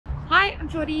Hi, I'm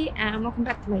Shorty and welcome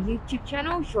back to my YouTube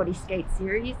channel, Shorty Skate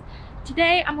Series.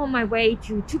 Today I'm on my way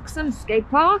to Tuksum Skate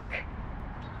Park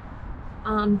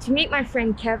to meet my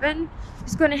friend Kevin,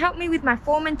 who's going to help me with my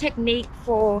form and technique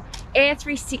for air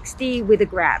 360 with a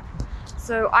grab.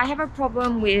 So I have a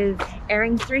problem with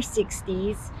airing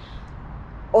 360s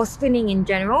or spinning in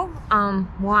general.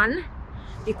 One,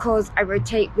 because I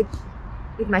rotate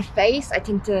with my face. I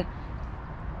tend to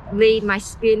lead my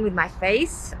spin with my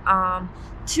face.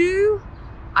 Two,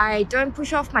 I don't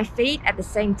push off my feet at the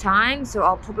same time, so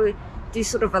I'll probably do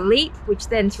sort of a leap, which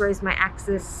then throws my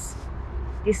axis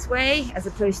this way as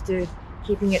opposed to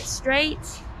keeping it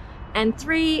straight. And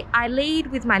three, I lead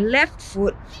with my left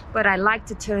foot, but I like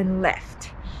to turn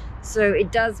left, so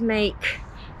it does make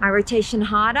my rotation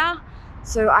harder.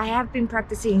 So I have been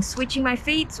practicing switching my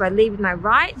feet, so I lead with my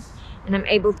right and I'm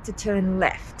able to turn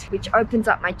left, which opens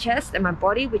up my chest and my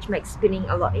body, which makes spinning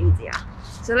a lot easier.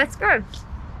 So let's go.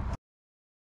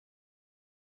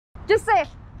 Just say,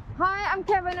 hi, I'm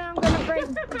Kevin and I'm gonna break.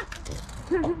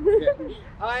 Okay.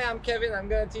 Hi, I'm Kevin. I'm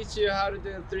gonna teach you how to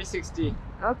do 360.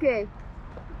 Okay.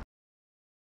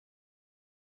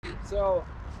 So,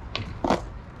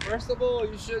 first of all,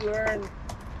 you should learn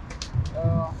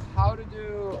how to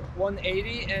do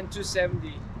 180 and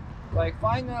 270. Like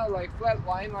find a flat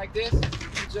line like this.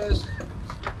 Just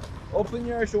open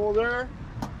your shoulder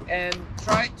and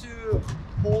try to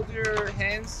hold your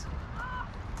hands,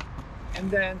 and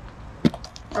then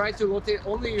try to rotate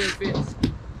only your feet.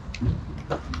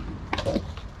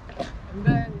 And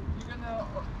then you're gonna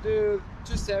do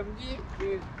 270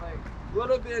 with like a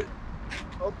little bit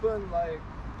open, like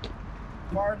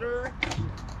farther,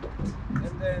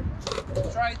 and then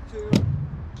try to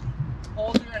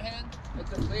hold your hand at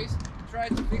the place. Try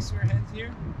to fix your hands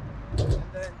here, and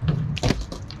then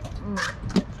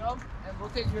jump and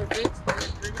rotate your feet,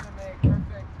 and you're gonna make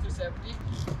perfect 270.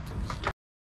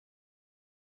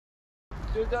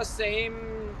 Do the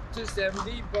same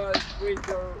 270, but with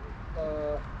your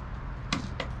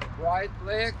right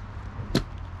leg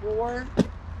forward,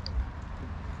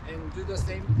 and do the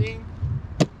same thing.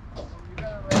 You're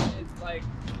gonna raise it like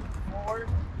forward,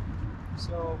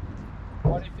 so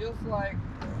what it feels like.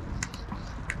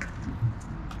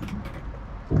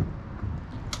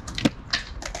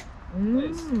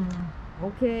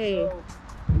 Okay. So,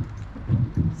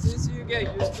 since you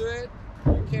get used to it,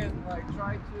 you can like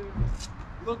try to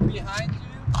look behind you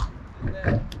and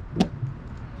then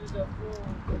do the full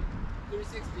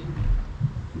 360.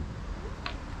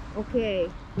 Okay.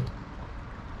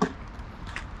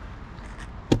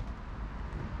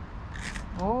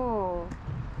 Oh.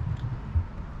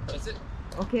 That's it.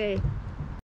 Okay.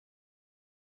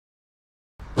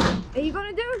 Are you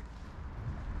gonna do?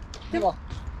 해봐.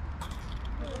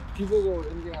 뒤 보고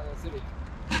랜딩하는 3.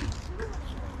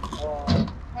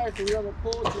 팔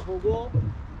돌려놓고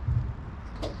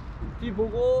뒤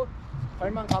보고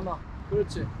발만 감아.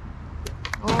 그렇지.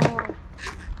 Oh.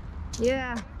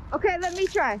 Yeah. Okay, let me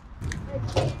try.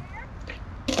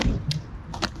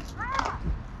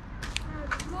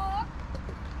 Look.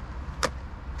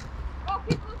 Oh,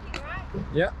 keep looking, right?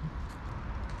 Yeah.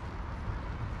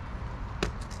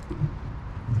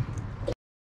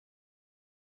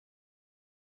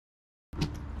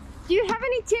 Do you have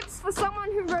any tips for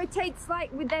someone who rotates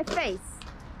like with their face,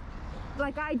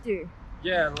 like I do?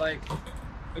 Yeah, like,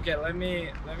 okay, let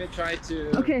me try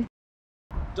to. Okay.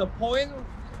 The point,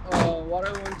 what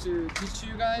I want to teach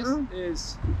you guys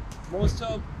is most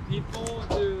of people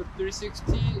do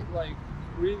 360 like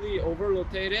really over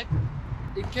rotated.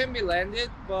 It can be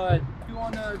landed, but if you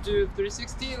wanna do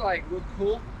 360 like look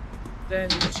cool, then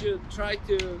you should try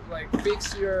to like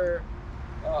fix your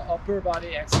upper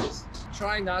body axis.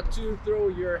 Try not to throw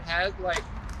your head like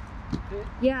this.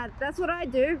 Yeah, that's what I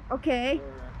do. Okay. Or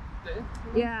this.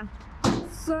 Yeah.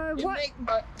 So what? It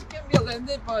can be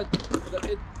landed, but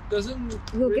it doesn't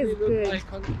Look really as look good. like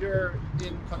you're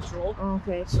in control.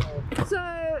 Okay. So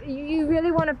you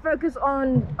really want to focus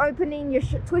on opening your,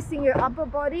 twisting your upper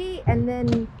body and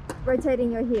then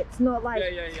rotating your hips, not like.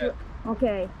 yeah.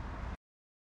 Okay.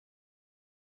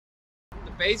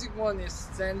 The basic one is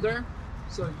standard.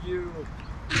 So you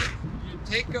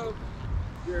take up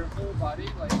your whole body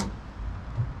like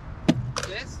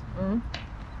this,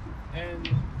 and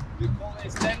we call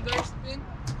it standard spin.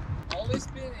 Ollie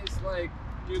spin is like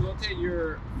you rotate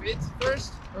your feet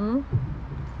first,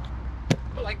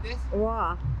 like this.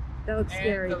 Wow, that looks And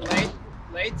scary. the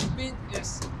late spin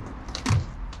is.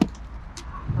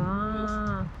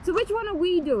 So which one are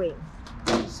we doing?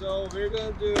 So we're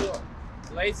gonna do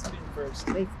late spin first.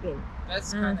 Late spin.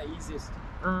 That's kind of easiest.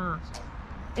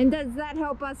 And does that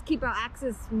help us keep our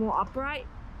axis more upright?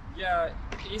 Yeah,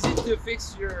 easy to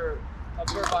fix your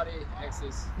upper body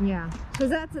axis. Yeah, because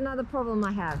that's another problem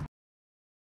I have.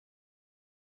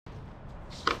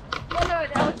 Oh no,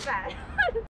 that was bad.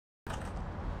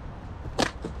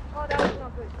 Oh, that was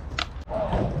not good. So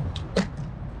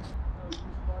you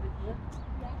start it here.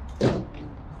 Yeah.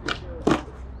 Fix your,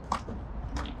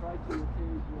 try to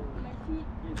rotate your My feet,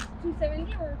 hips.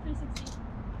 270 or 360?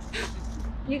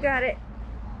 360. You got it.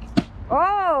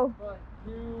 Oh! But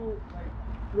you like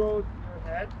throw your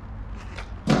head,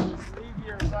 just leave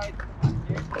your side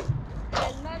here.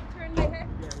 And not turn my head?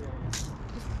 Yeah.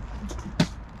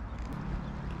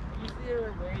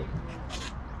 Easier way is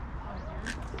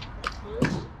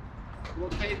push,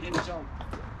 rotate and jump.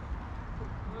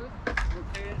 Push,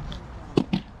 rotate and jump.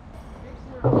 Fix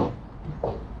your arm.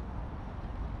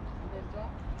 And then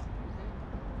jump.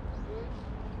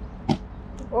 Push.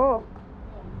 Oh.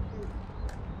 No,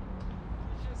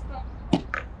 you should stop.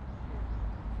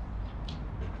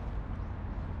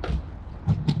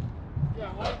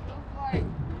 Yeah, what it looks like,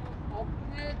 you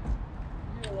open it,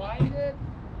 you wind it,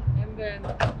 and then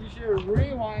you should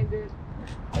rewind it.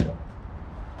 So,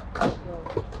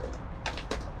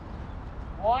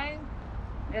 wind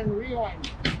and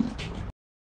rewind.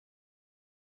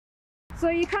 So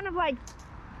you kind of like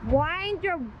wind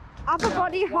your upper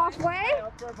body wind halfway? my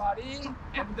upper body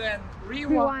and then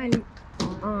rewind.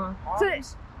 So,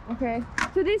 Arms, okay.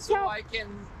 So this so helps. I can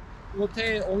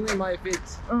rotate only my feet.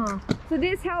 So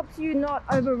this helps you not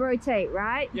over rotate,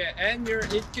 right? Yeah, and you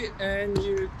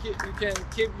can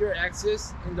keep your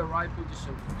axis in the right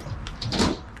position.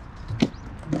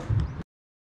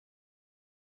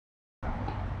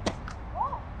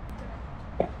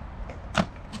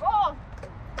 Oh!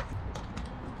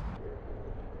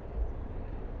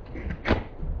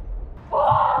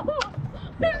 Oh!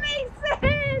 That makes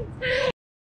sense!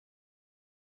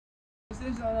 This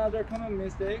is another common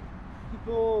mistake.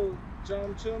 People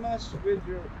jump too much with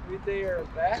their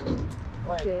back,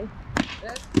 like Okay.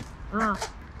 that.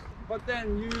 But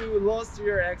then you lost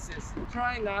your axis.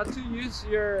 Try not to use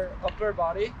your upper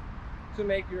body to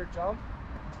make your jump.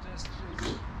 Just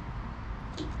use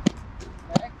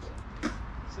back.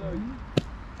 So you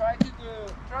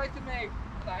try to make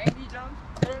 90 jumps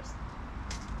first,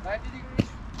 90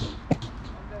 degrees,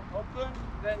 and then open.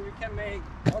 Then you can make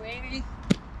 180,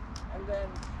 and then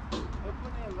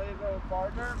open it a little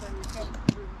farther. Then you can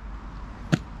do.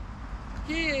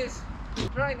 Key is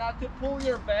try not to pull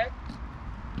your back.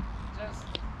 Just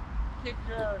keep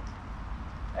your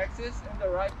axis in the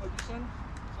right position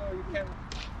so you can.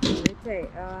 Okay.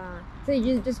 So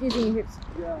you're just using your hips.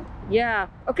 Yeah. Yeah.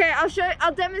 Okay.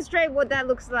 I'll demonstrate what that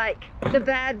looks like. The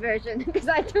bad version, because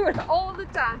I do it all the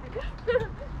time.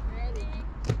 Ready?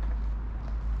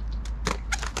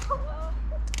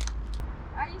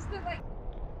 I used to like.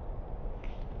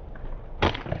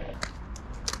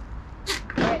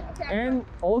 Okay. And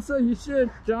also you should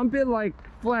jump it like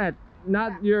flat,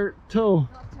 not your toe.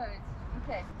 Not toes.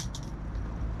 Okay.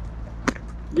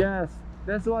 Yes,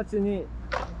 that's what you need.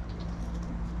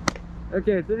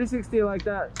 Okay, 360 like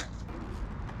that.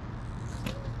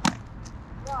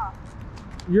 Wow.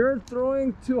 You're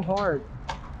throwing too hard.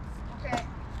 Okay.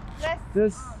 Let's.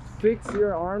 Just fix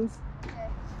your arms. Okay.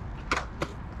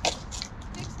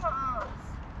 Fix my arms.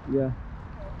 Yeah.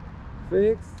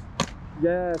 Fix.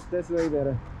 Yes, that's way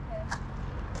better. Okay.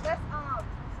 Let's arms.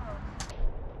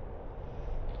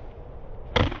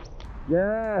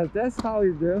 Yeah, that's how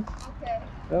you do. Okay.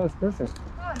 That was perfect.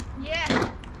 Oh,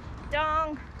 yeah.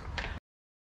 Dong.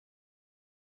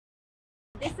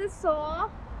 This is Seoa.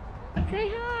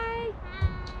 Say hi.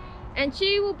 And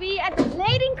she will be at the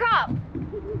Blading Cup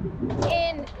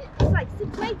in, it's like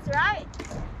 6 weeks, right?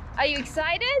 Are you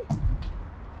excited?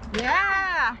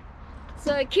 Yeah.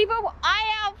 So keep an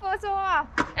eye out for Seoa.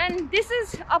 And this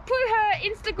is, I'll put her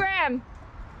Instagram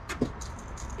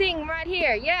thing right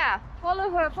here. Yeah. Follow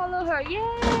her,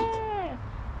 yeah.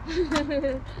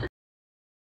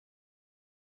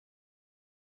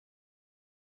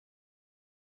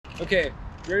 Okay,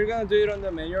 we're gonna do it on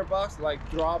the manual box, like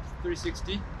drop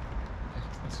 360.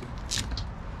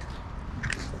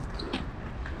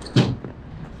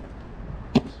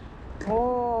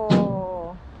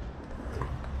 Oh.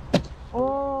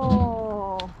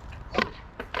 Oh.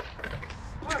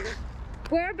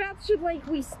 Whereabouts should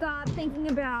we start thinking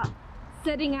about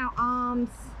setting our arms?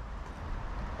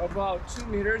 About 2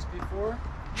 meters before.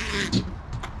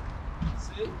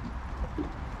 See?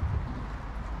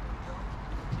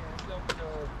 Jump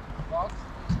the box.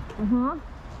 Uh-huh.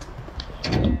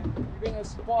 And you're gonna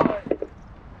spot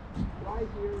right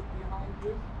here behind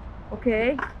you.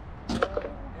 Okay. And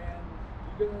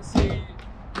you're gonna see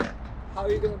how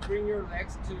you're gonna bring your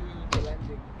legs to the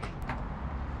landing.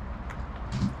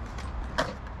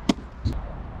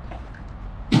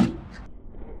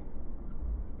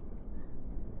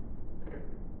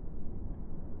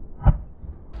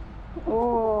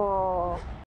 Oh.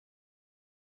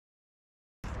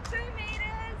 2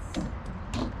 meters.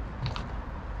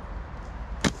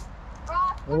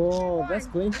 Oh, that's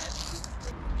clean.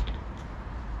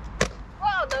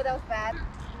 Oh no, that was bad.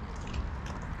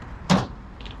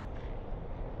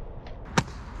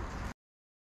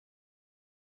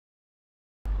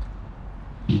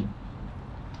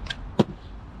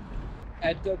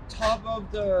 At the top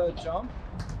of the jump,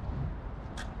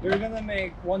 you're gonna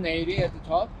make 180 at the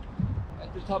top.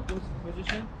 At the top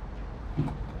position,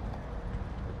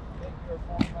 make your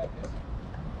form like this.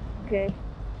 Okay.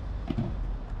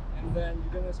 And then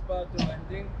you're gonna spot the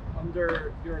landing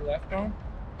under your left arm,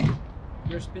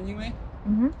 your spinning weight.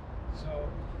 So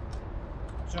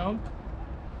jump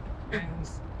and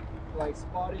like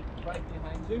spot it right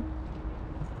behind you.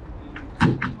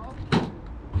 And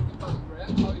top,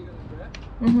 grab. How you gonna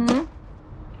grab?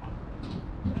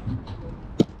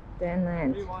 Then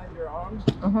land. Rewind your arms.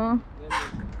 Then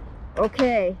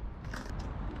okay.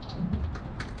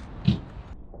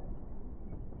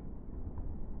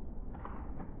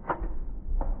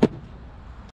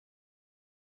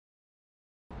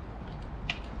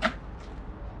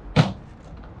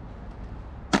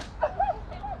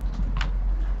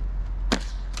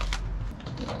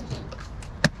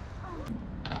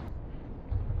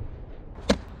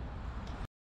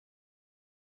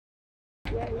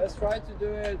 Let's try to do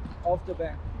it off the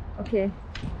bank. Okay.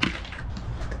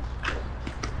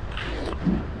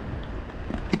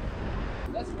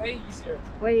 That's way easier.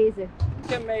 Way easier. You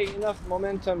can make enough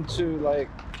momentum to like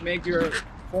make your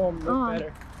form look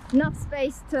better. Enough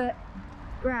space to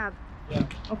grab. Yeah.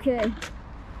 Okay.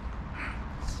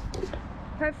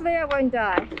 Hopefully I won't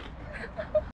die.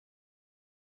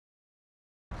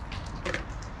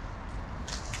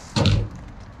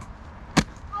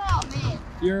 Oh man.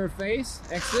 Your face,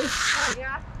 exit. Oh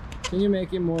yeah. Can you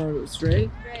make it more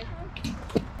straight? Great.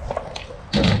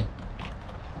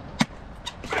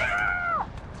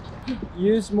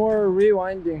 Use more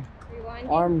rewinding.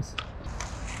 Arms.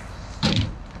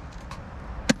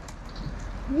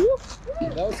 Whoop.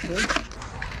 That was good.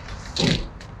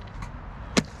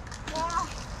 Wow.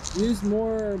 Use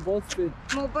more both feet.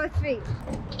 More both feet.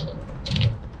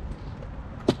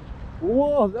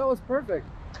 Whoa, that was perfect.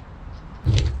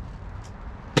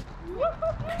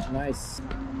 Nice.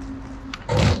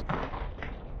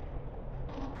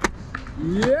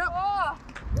 Yep. Oh.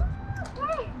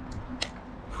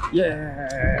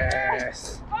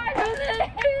 Yes.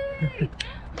 Finally.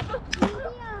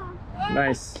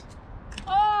 Nice.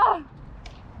 Oh.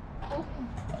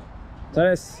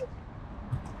 잘했어.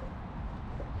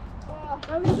 Oh,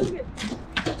 that was so good.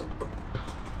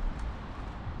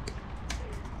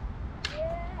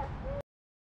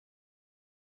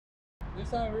 This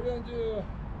time we're gonna do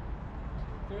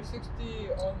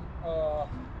 360 on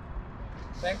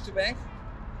bank to bank.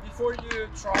 Before you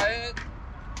try it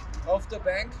off the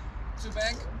bank to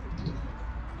bank,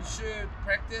 you should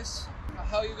practice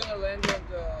how you're gonna land on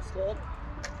the slope.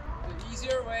 The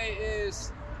easier way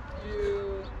is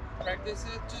you practice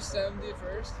it to 70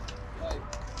 first. Like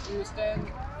you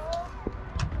stand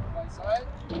by side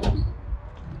and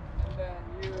then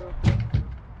you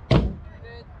hit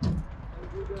it and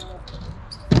do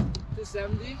the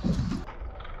 70.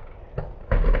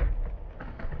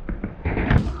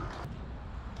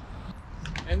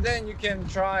 And then you can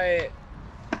try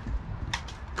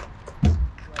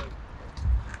like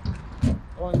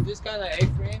on this kind of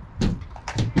A-frame.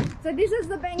 So this is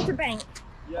the bank to bank.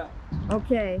 Yeah.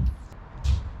 Okay.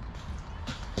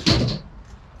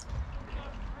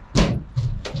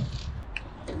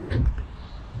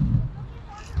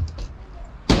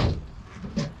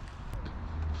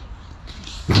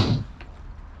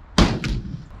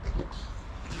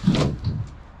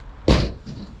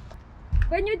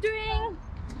 When you're doing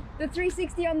the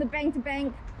 360 on the bank to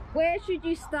bank, where should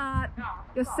you start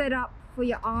your setup for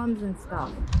your arms and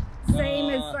stuff? Same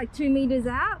as like 2 meters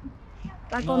out?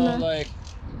 Like No, on the... like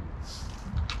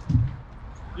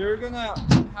you're gonna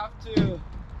have to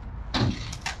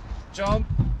jump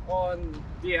on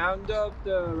the end of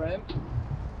the ramp.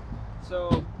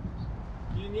 So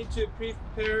you need to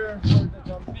prepare for the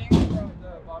jumping from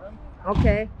the bottom.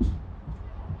 Okay.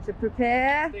 So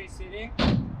prepare. Stay sitting.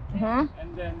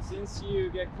 And then since you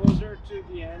get closer to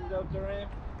the end of the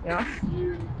ramp, yeah.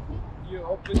 you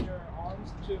open your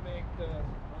arms to make the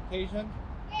rotation.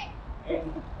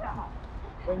 And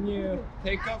when you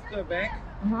take off the bank,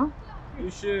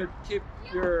 you should keep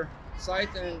your side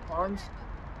and arms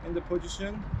in the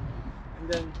position, and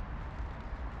then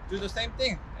do the same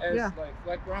thing as like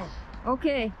flat ground.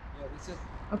 Okay. Yeah, that's it.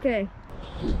 Okay.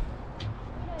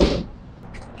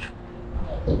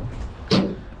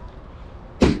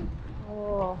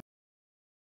 Oh.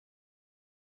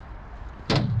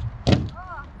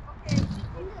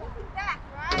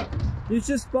 You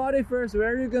should spot it first.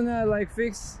 Where you're gonna like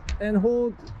fix and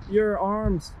hold your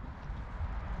arms.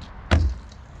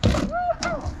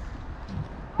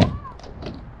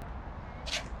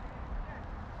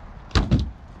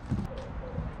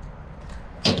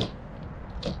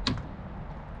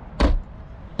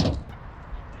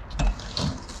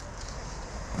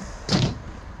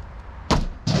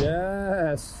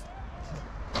 Yes.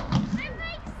 It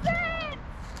makes sense.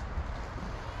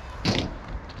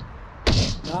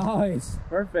 Nice.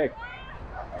 Perfect.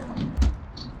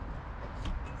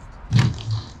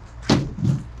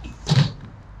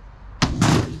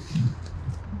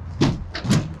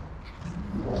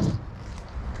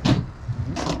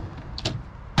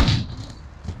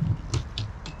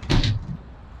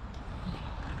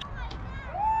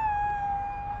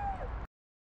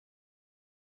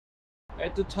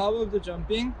 At the top of the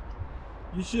jumping,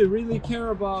 you should really care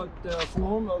about the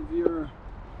form of your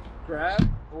grab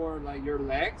or like your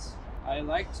legs. I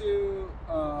like to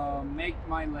make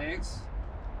my legs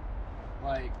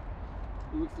like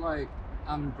look like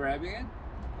I'm grabbing it,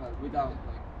 but without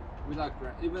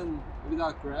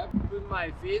grab. Put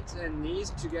my feet and knees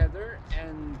together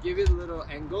and give it a little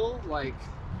angle like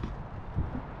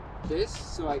this,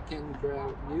 so I can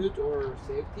grab mute or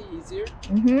safety easier.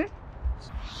 Mm-hmm.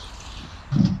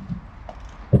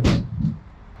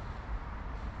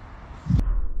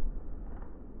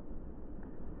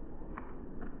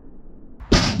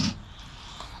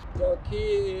 The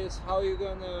key is how you're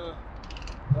gonna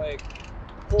like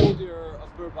hold your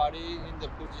upper body in the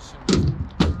position.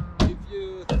 If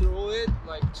you throw it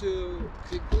like too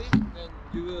quickly, then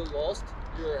you will lost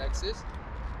your axis.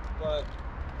 But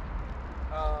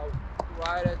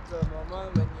right at the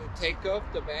moment when you take off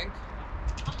the bank,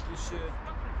 you should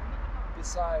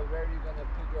decide where you're gonna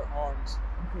put your arms.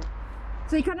 Okay.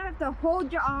 So you kind of have to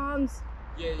hold your arms,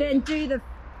 Yeah, then do the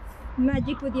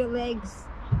magic with your legs,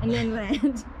 and then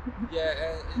land.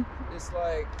 Yeah, and it's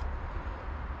like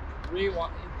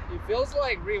rewind. It feels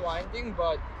like rewinding,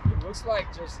 but it looks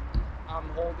like just I'm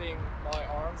holding my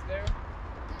arms there.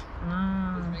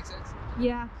 Does it make sense?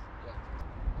 Yeah.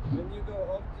 When you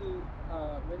go up to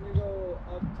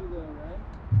the ramp,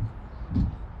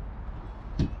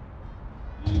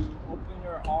 you open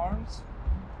your arms,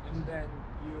 and then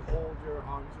you hold your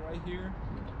arms right here,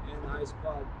 and I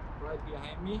spot right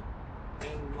behind me,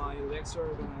 and my legs are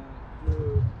gonna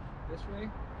do this way,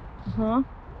 Huh?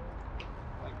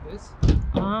 like this.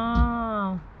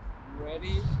 Ah.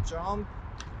 Ready, jump,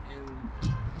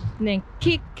 and then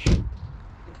kick,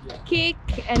 yeah. kick,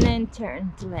 and then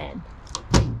turn to land.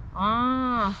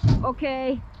 Ah,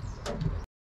 okay.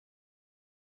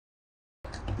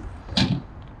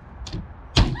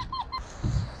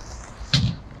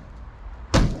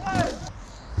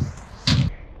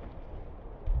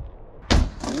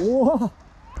 Whoa!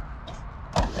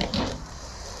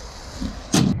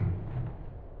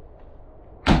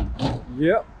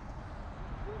 Yep.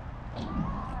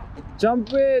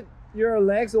 Jump with your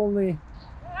legs only.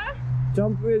 Huh?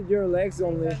 Jump with your legs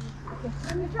only. Okay.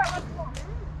 Let me try once more.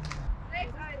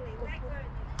 Legs only, legs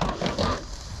only.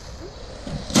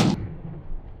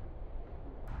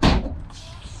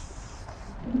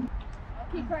 I'll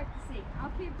keep practicing.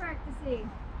 I'll keep practicing.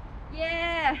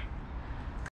 Yeah.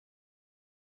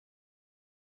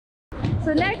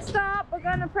 So next up, we're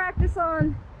gonna practice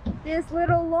on this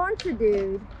little launcher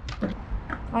dude.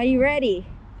 Are you ready?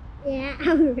 Yeah,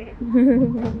 I'm ready.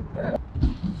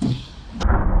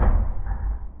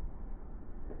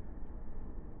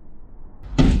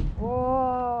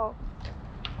 Whoa.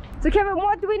 So Kevin,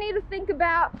 what do we need to think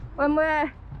about when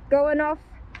we're going off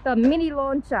the mini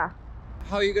launcher?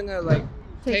 How are you gonna like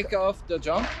take off the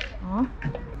jump? Huh?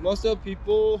 Most of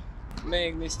people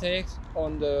make mistakes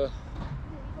on the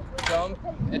jump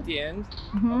at the end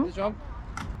of the jump.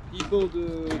 People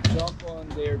do jump on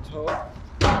their toe.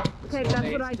 Okay,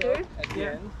 that's what I do. At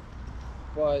the end.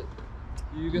 But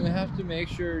you're gonna have to make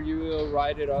sure you will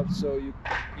ride it up so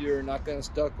you're not gonna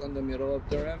stuck on the middle of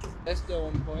the ramp. That's the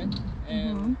one point.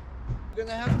 And you're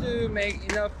gonna have to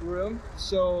make enough room,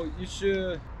 so you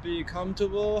should be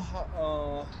comfortable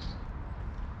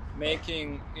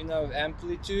making enough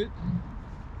amplitude.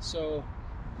 So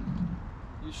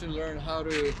you should learn how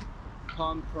to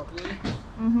pump properly.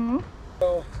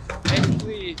 So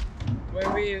basically,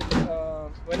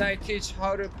 when I teach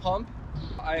how to pump,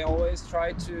 I always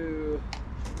try to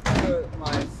put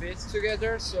my feet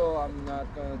together, so I'm not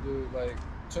gonna do like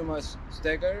too much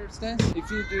stagger stance. If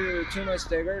you do too much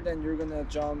stagger, then you're gonna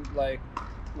jump like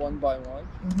one by one.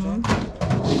 Jump.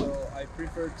 So I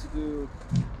prefer to do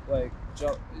like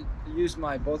jump, use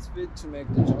my both feet to make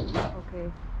the jump.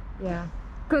 Okay, yeah.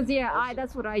 Because yeah,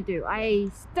 that's what I do. I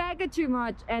stagger too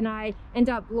much and I end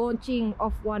up launching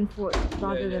off one foot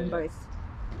rather than both.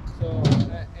 So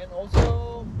and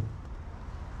also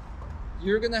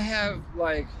you're gonna have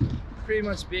like pretty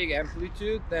much big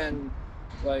amplitude than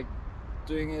like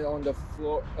doing it on the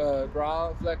floor,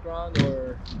 flat ground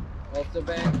or off the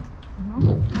bank.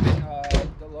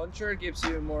 The launcher gives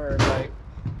you more like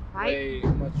way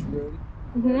much room.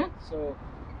 So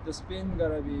the spin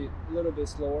gotta be a little bit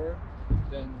slower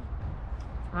than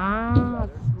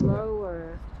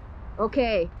slower.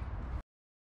 Okay.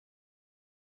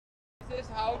 This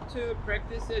is how to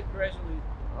practice it gradually.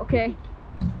 Okay.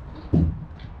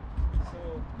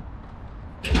 So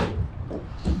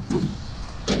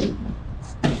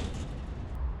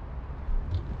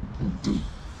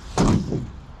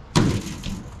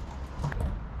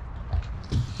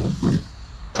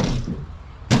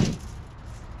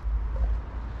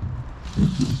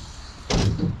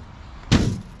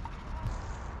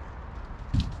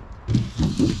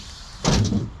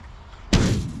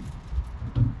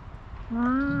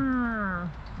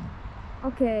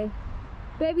okay.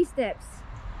 Baby steps.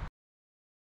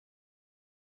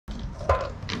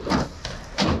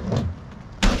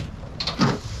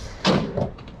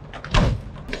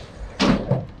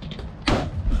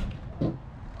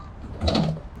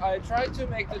 I try to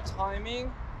make the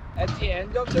timing at the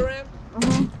end of the ramp.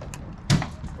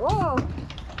 Oh.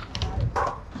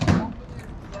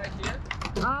 Right here.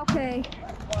 Okay.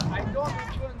 But I don't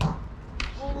open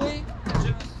fully.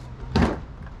 Just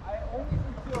I only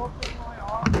need to open my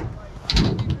arm like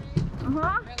 90 degrees.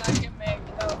 Then I can make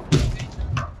the rotation.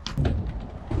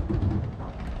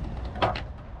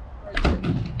 Right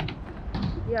here.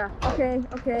 Yeah. Okay.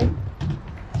 Okay.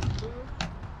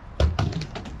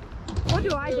 What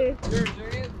do I do? You're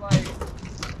doing it like.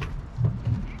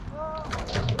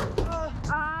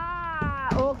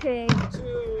 Okay.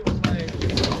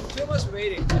 Too much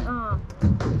waiting.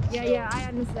 Yeah, I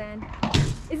understand.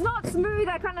 It's not smooth.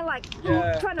 I kind of like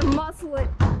trying to muscle it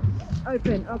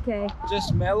open. Okay.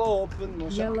 Just mellow open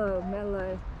motion.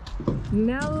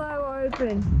 Mellow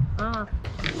open.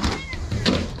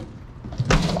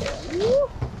 Woo.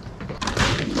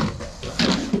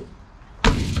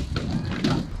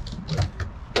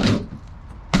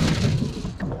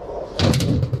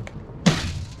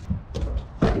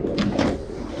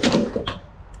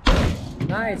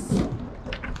 Nice.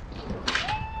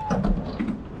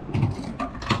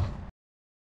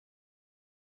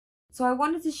 So I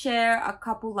wanted to share a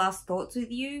couple last thoughts with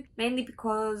you, mainly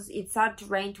because it started to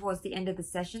rain towards the end of the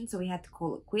session, so we had to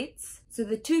call it quits. So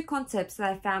the two concepts that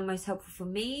I found most helpful for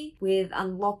me with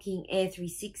unlocking Air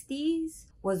 360s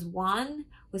was one,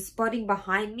 was spotting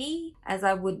behind me. As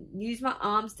I would use my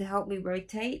arms to help me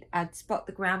rotate, I'd spot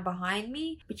the ground behind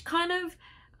me, which kind of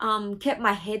kept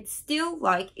my head still,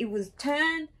 like it was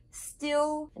turned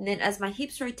still, and then as my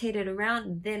hips rotated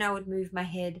around, then I would move my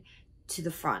head to the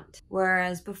front.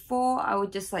 Whereas before I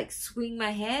would just like swing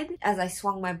my head as I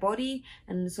swung my body,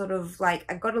 and sort of like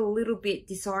I got a little bit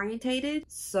disorientated.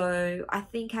 So I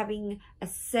think having a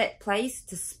set place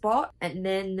to spot and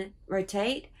then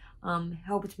rotate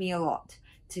helped me a lot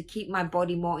to keep my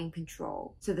body more in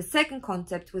control. So the second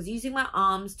concept was using my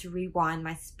arms to rewind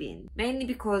my spin, mainly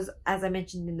because, as I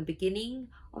mentioned in the beginning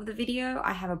of the video,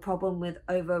 I have a problem with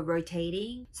over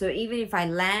rotating. So even if I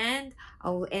land,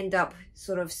 I'll end up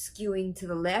sort of skewing to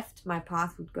the left. My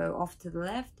path would go off to the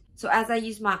left. So as I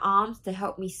use my arms to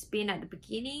help me spin at the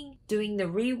beginning, doing the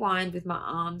rewind with my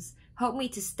arms helped me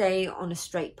to stay on a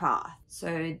straight path.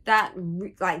 So that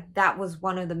was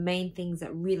one of the main things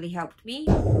that really helped me.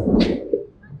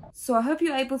 So I hope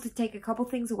you're able to take a couple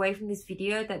things away from this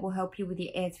video that will help you with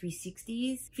your Air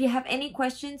 360s. If you have any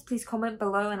questions, please comment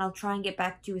below and I'll try and get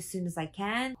back to you as soon as I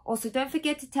can. Also, don't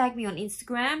forget to tag me on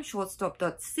Instagram,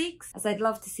 shortstop.crdl, as I'd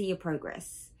love to see your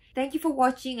progress. Thank you for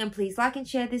watching, and please like and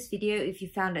share this video if you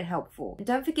found it helpful. And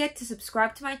don't forget to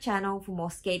subscribe to my channel for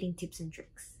more skating tips and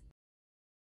tricks.